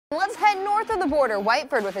North of the border,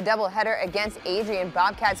 Whiteford with a doubleheader against Adrian.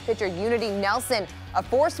 Bobcats pitcher Unity Nelson, a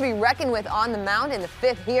force to be reckoned with on the mound in the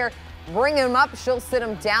fifth here. Bring him up, she'll sit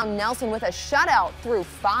him down. Nelson with a shutout through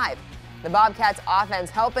 5. The Bobcats offense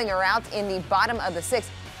helping her out in the bottom of the 6th.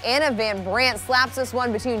 Anna Van Brandt slaps this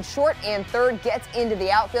one between short and third, gets into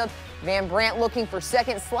the outfield. Van Brandt looking for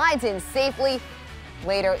second, slides in safely.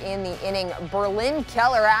 Later in the inning, Berlin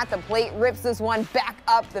Keller at the plate rips this one back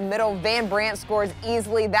up the middle. Van Brandt scores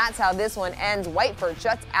easily. That's how this one ends. Whiteford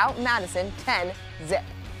shuts out Madison 10-0.